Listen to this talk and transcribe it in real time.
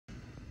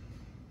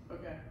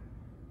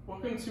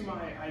Welcome to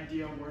my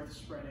idea worth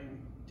spreading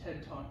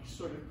TED Talk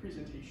sort of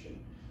presentation.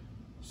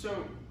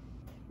 So,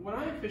 when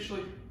I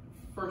officially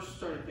first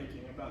started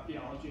thinking about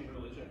theology and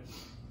religion,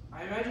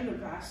 I imagined a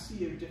vast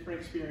sea of different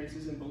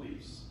experiences and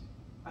beliefs.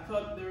 I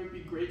thought there would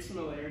be great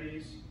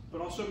similarities, but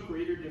also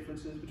greater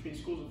differences between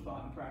schools of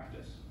thought and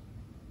practice.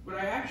 What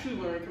I actually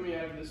learned coming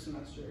out of this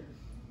semester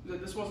is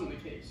that this wasn't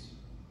the case.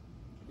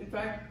 In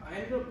fact, I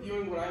ended up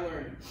viewing what I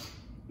learned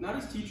not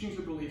as teachings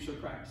or beliefs or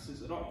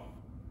practices at all.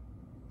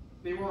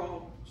 They were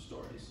all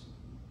stories.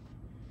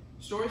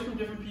 Stories from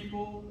different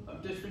people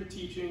of different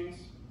teachings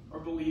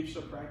or beliefs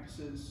or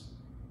practices,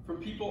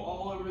 from people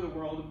all over the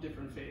world of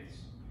different faiths.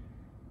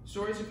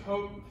 Stories of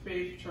hope,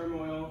 faith,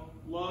 turmoil,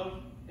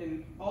 love,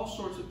 and all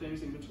sorts of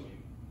things in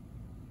between.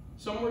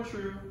 Some were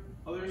true,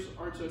 others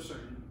aren't so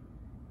certain.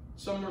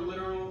 Some were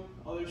literal,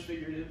 others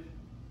figurative.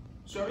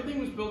 So everything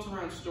was built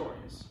around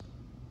stories.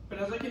 But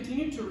as I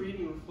continued to read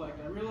and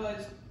reflect, I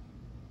realized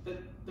that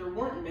there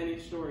weren't many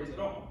stories at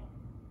all.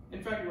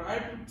 In fact, what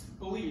I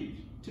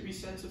believed to be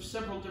sets of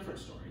several different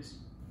stories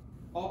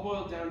all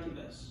boiled down to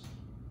this.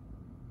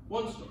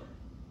 One story.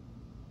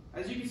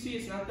 As you can see,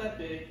 it's not that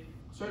big,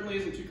 certainly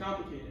isn't too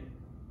complicated,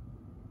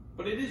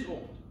 but it is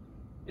old.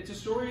 It's a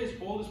story as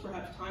old as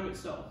perhaps time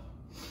itself.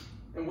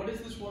 And what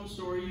is this one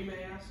story, you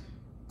may ask?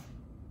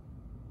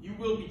 You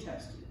will be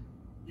tested.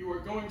 You are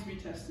going to be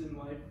tested in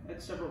life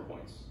at several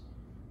points.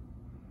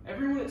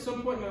 Everyone at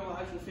some point in their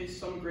lives will face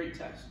some great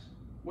test,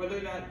 whether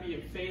that be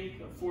of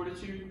faith, of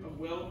fortitude, of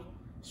will,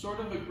 sort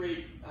of a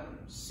great,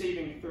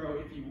 saving throw,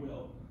 if you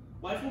will.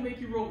 Life will make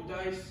you roll the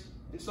dice,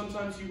 and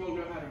sometimes you won't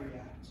know how to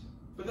react.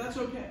 But that's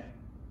okay,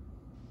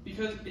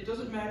 because it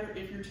doesn't matter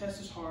if your test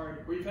is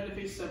hard, or you've had to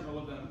face several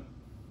of them,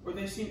 or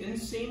they seem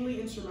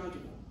insanely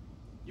insurmountable.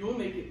 You will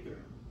make it through.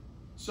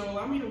 So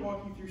allow me to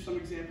walk you through some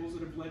examples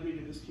that have led me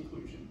to this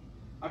conclusion.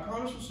 I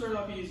promise we'll start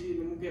off easy,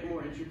 and then we'll get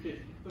more intricate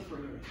the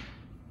further in.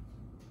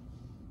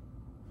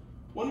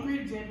 One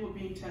great example of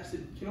being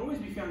tested can always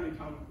be found in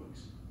comic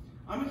books.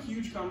 I'm a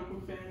huge comic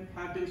book fan,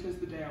 have been since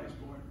the day I was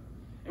born.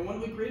 And one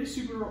of the greatest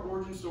superhero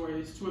origin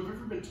stories to have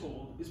ever been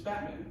told is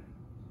Batman.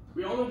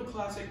 We all know the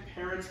classic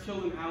parents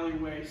killed in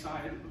alleyway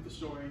side of the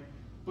story,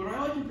 but what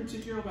I like in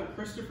particular about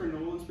Christopher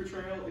Nolan's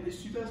portrayal in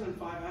his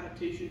 2005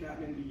 adaptation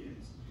Batman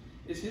Begins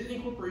is his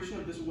incorporation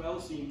of this well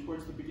scene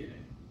towards the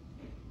beginning.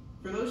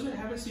 For those that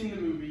haven't seen the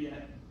movie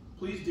yet,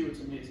 please do,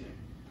 it's amazing.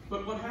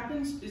 But what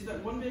happens is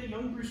that one day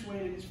young Bruce Wayne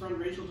and his friend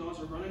Rachel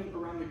Dawes are running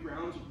around the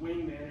grounds of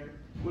Wayne Manor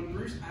when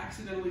Bruce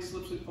accidentally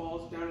slips and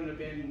falls down an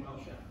abandoned well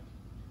shaft.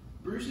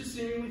 Bruce is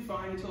seemingly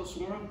fine until a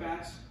swarm of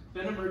bats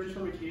then emerges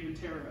from a cave and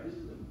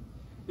terrorizes them.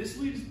 This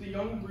leaves the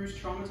young Bruce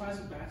traumatized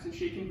of bats and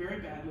shaken very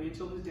badly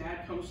until his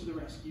dad comes to the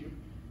rescue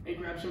and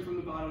grabs him from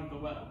the bottom of the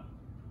well.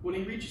 When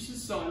he reaches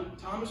his son,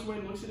 Thomas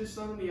Wayne looks at his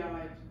son in the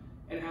eye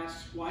and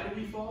asks, "Why did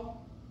we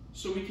fall?"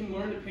 So we can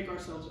learn to pick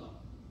ourselves up.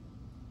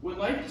 When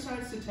life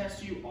decides to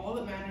test you, all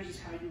that matters is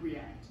how you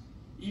react.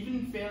 Even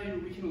in failure,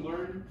 we can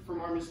learn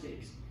from our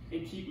mistakes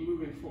and keep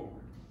moving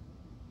forward.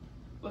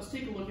 Let's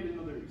take a look at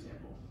another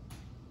example.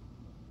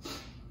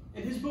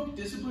 In his book,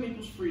 Discipline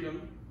Equals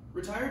Freedom,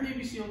 retired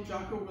Navy SEAL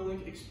Jocko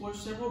Willink explores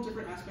several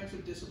different aspects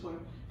of discipline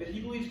that he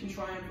believes can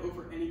triumph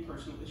over any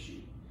personal issue.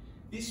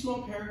 These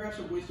small paragraphs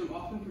of wisdom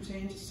often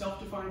pertain to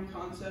self-defined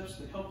concepts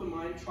that help the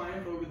mind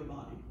triumph over the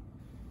body.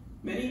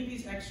 Many of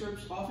these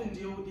excerpts often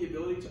deal with the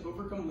ability to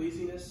overcome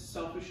laziness,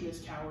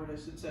 selfishness,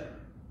 cowardice, etc.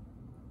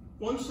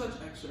 One such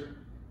excerpt,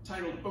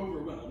 titled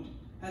Overwhelmed,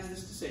 has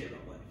this to say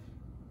about life.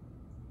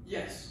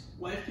 Yes,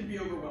 life can be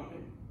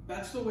overwhelming.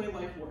 That's the way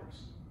life works.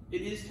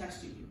 It is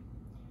testing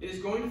you. It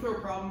is going to throw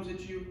problems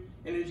at you,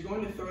 and it is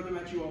going to throw them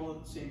at you all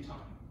at the same time.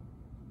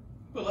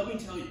 But let me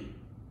tell you,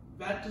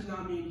 that does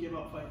not mean give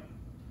up fighting.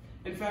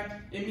 In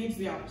fact, it means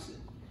the opposite.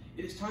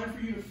 It is time for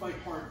you to fight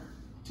harder,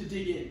 to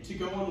dig in, to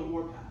go on the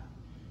warpath.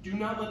 Do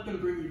not let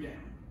them bring you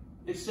down.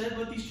 Instead,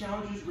 let these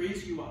challenges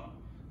raise you up.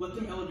 Let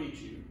them elevate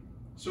you.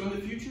 So in the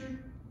future,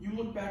 you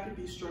look back at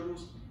these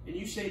struggles and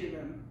you say to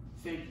them,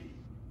 "Thank you.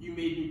 You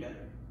made me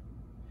better."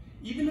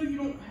 Even though you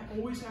don't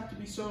always have to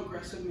be so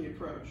aggressive in the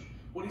approach,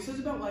 what he says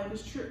about life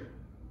is true.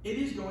 It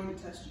is going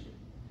to test you.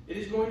 It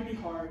is going to be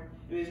hard,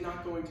 and it is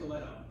not going to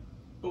let up.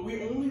 But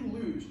we only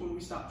lose when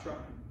we stop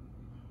trying.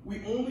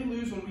 We only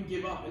lose when we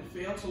give up and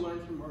fail to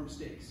learn from our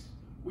mistakes.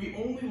 We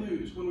only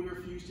lose when we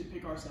refuse to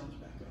pick ourselves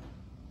back up.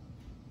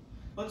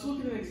 Let's look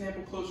at an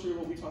example closer to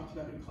what we talked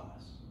about in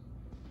class.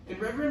 In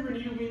Reverend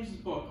Renita Weems'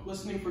 book,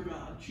 Listening for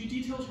God, she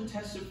details her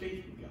tests of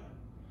faith with God.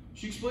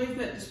 She explains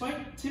that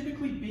despite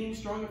typically being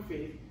strong of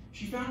faith,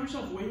 she found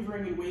herself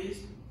wavering in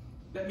ways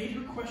that made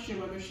her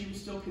question whether she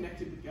was still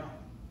connected with God.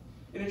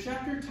 In a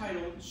chapter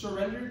titled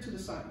Surrender to the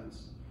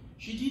Silence,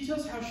 she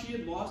details how she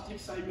had lost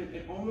excitement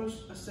and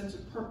almost a sense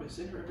of purpose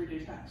in her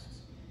everyday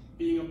tasks,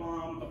 being a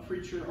mom, a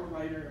preacher, a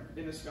writer,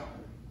 and a scholar.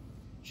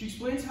 She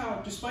explains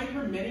how, despite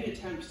her many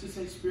attempts to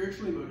stay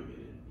spiritually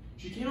motivated,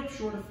 she came up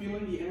short of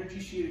feeling the energy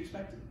she had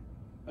expected.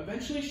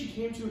 Eventually, she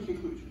came to a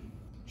conclusion.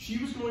 She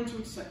was going to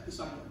accept the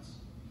silence.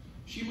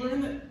 She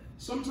learned that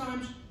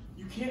sometimes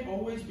You can't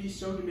always be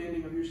so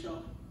demanding of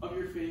yourself, of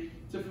your faith,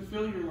 to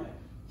fulfill your life.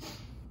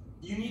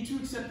 You need to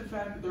accept the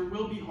fact that there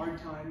will be hard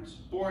times,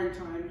 boring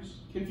times,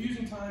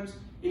 confusing times,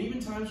 and even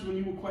times when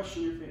you will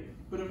question your faith,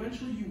 but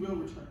eventually you will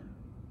return.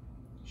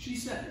 She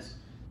says,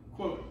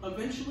 quote,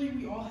 "Eventually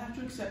we all have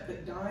to accept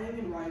that dying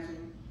and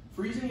rising,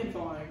 freezing and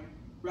thawing,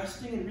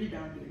 resting and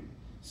rebounding,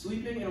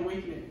 sleeping and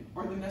awakening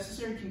are the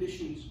necessary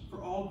conditions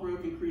for all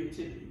growth and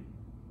creativity.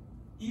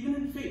 Even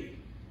in faith,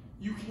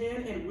 you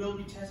can and will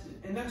be tested,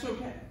 and that's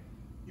okay.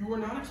 You are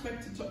not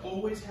expected to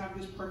always have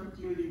this perfect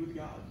unity with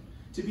God,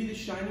 to be the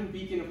shining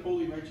beacon of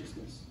holy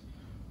righteousness.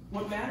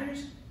 What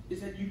matters is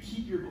that you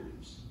keep your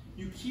beliefs.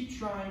 You keep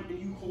trying and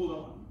you hold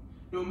on.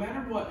 No matter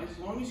what, as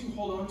long as you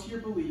hold on to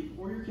your belief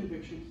or your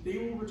convictions, they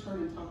will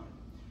return in time,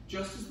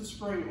 just as the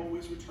spring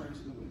always returns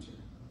in the winter.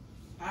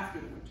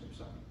 After the winter,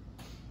 sorry.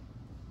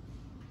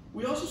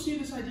 We also see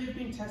this idea of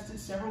being tested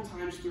several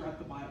times throughout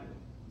the Bible.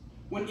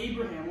 When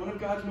Abraham, one of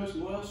God's most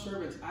loyal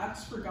servants,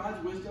 asks for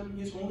God's wisdom,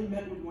 he is only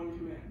met with one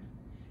command.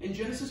 In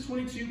Genesis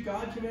 22,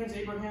 God commands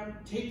Abraham,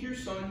 "Take your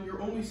son,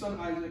 your only son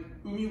Isaac,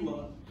 whom you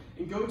love,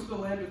 and go to the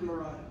land of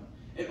Moriah,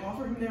 and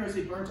offer him there as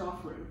a burnt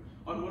offering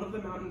on one of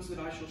the mountains that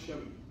I shall show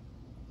you."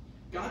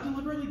 God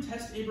deliberately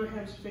tests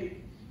Abraham's faith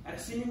at a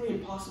seemingly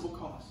impossible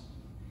cost.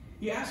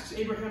 He asks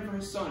Abraham for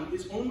his son,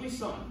 his only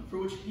son, for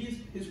which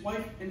his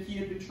wife and he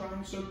had been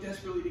trying so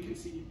desperately to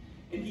conceive,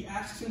 and he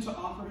asks him to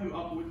offer him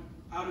up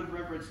out of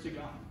reverence to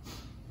God.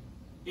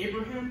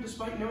 Abraham,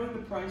 despite knowing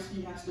the price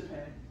he has to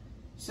pay,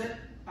 set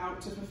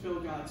out to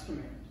fulfill God's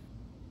command.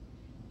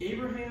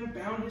 Abraham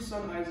bound his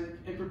son Isaac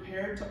and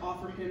prepared to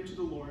offer him to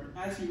the Lord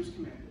as he was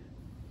commanded.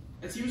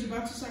 As he was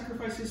about to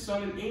sacrifice his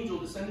son, an angel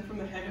descended from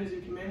the heavens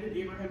and commanded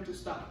Abraham to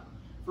stop,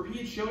 for he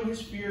had shown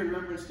his fear and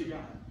reverence to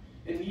God,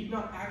 and need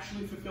not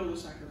actually fulfill the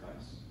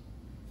sacrifice.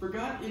 For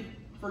God,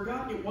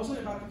 it wasn't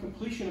about the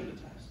completion of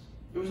the test.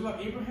 It was about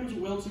Abraham's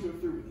will to go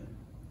through with it.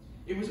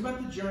 It was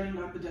about the journey,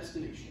 not the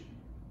destination.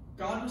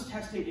 God was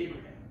testing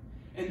Abraham,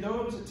 and though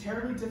it was a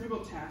terribly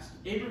difficult task,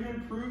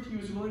 Abraham proved he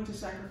was willing to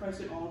sacrifice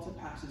it all to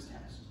pass his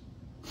test.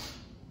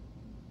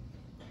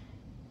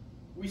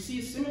 We see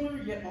a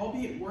similar, yet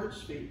albeit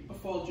worse fate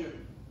befall Job.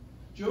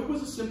 Job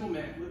was a simple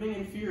man, living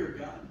in fear of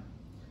God.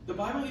 The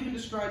Bible even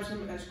describes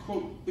him as,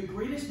 quote, "the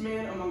greatest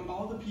man among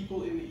all the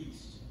people in the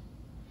East."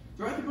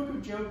 Throughout the book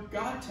of Job,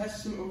 God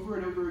tests him over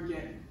and over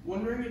again,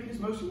 wondering if his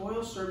most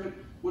loyal servant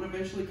would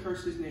eventually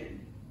curse his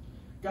name.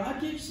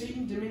 God gave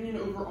Satan dominion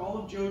over all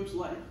of Job's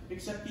life,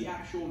 except the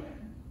actual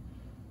man.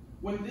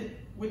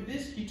 With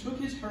this, he took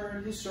his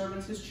herd, his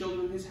servants, his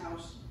children, his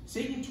house.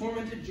 Satan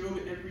tormented Job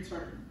at every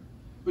turn.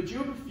 But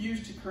Job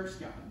refused to curse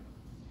God.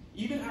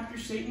 Even after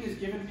Satan is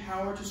given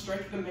power to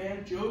strike the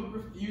man, Job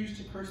refused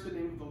to curse the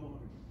name of the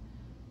Lord.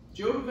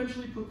 Job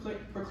eventually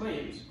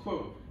proclaims,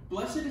 quote,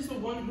 "Blessed is the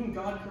one whom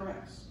God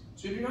corrects.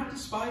 So do not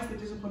despise the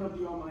discipline of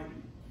the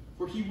Almighty.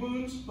 For he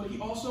wounds, but he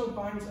also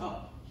binds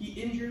up. He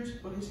injures,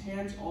 but his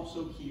hands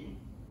also heal."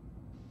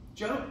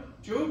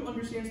 Job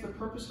understands the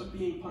purpose of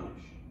being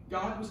punished.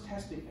 God was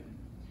testing him.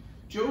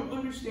 Job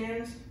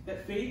understands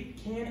that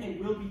faith can and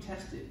will be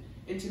tested,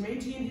 and to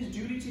maintain his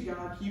duty to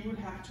God, he would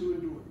have to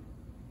endure.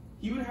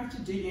 He would have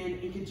to dig in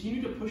and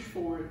continue to push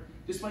forward,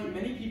 despite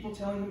many people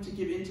telling him to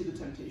give in to the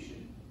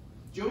temptation.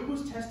 Job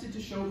was tested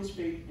to show his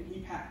faith, and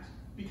he passed,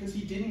 because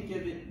he didn't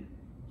give in.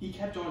 He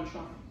kept on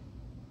trying.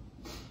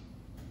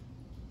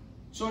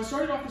 So I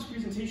started off this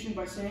presentation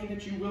by saying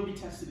that you will be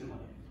tested in life.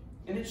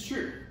 And it's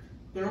true.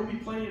 There will be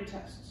plenty of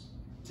tests.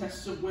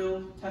 Tests of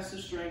will, tests of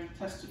strength,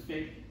 tests of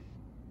faith.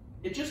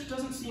 It just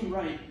doesn't seem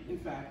right, in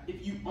fact,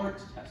 if you aren't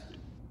tested.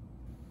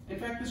 In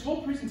fact, this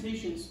whole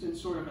presentation has been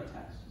sort of a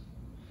test.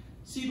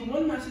 See, the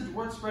one message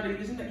worth spreading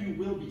isn't that you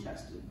will be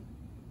tested.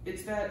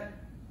 It's that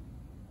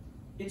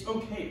it's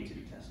okay to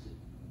be tested.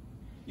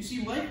 You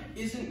see, life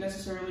isn't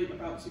necessarily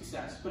about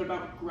success, but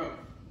about growth.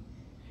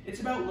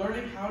 It's about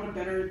learning how to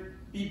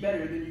be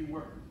better than you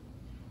were.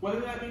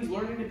 Whether that means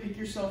learning to pick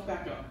yourself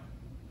back up,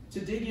 to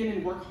dig in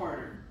and work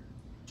harder,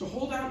 to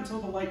hold out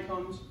until the light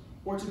comes,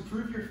 or to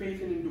prove your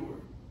faith and endure.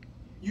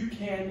 You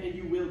can and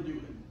you will do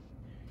it.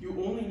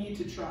 You only need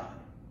to try.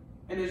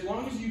 And as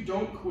long as you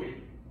don't quit,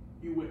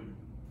 you win.